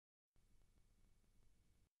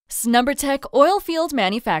Snubbertech Oilfield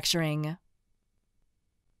Manufacturing.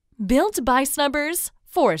 Built by snubbers,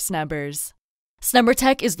 for snubbers.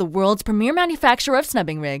 Snubbertech is the world's premier manufacturer of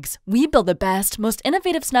snubbing rigs. We build the best, most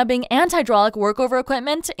innovative snubbing and hydraulic workover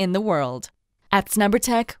equipment in the world. At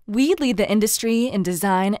Snubbertech, we lead the industry in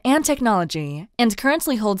design and technology and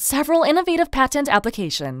currently hold several innovative patent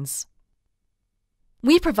applications.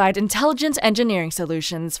 We provide intelligent engineering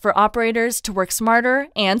solutions for operators to work smarter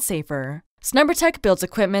and safer. Snubbertech builds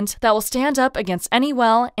equipment that will stand up against any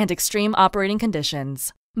well and extreme operating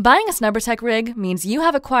conditions. Buying a Snubbertech rig means you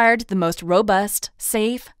have acquired the most robust,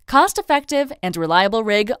 safe, cost-effective, and reliable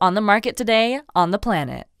rig on the market today on the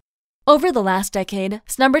planet. Over the last decade,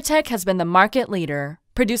 Snubbertech has been the market leader,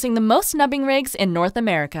 producing the most snubbing rigs in North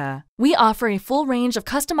America. We offer a full range of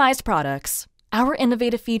customized products. Our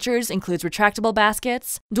innovative features include retractable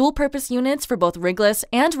baskets, dual-purpose units for both rigless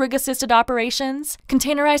and rig-assisted operations,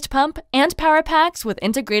 containerized pump, and power packs with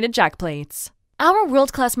integrated jack plates. Our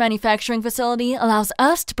world-class manufacturing facility allows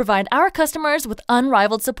us to provide our customers with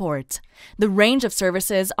unrivaled support. The range of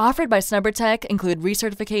services offered by Snubbertech include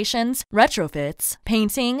recertifications, retrofits,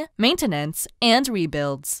 painting, maintenance, and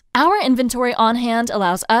rebuilds. Our inventory on hand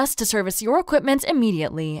allows us to service your equipment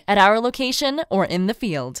immediately at our location or in the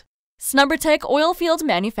field. Snubbertech Oilfield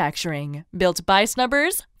Manufacturing, built by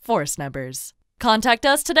snubbers, for snubbers. Contact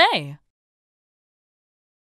us today.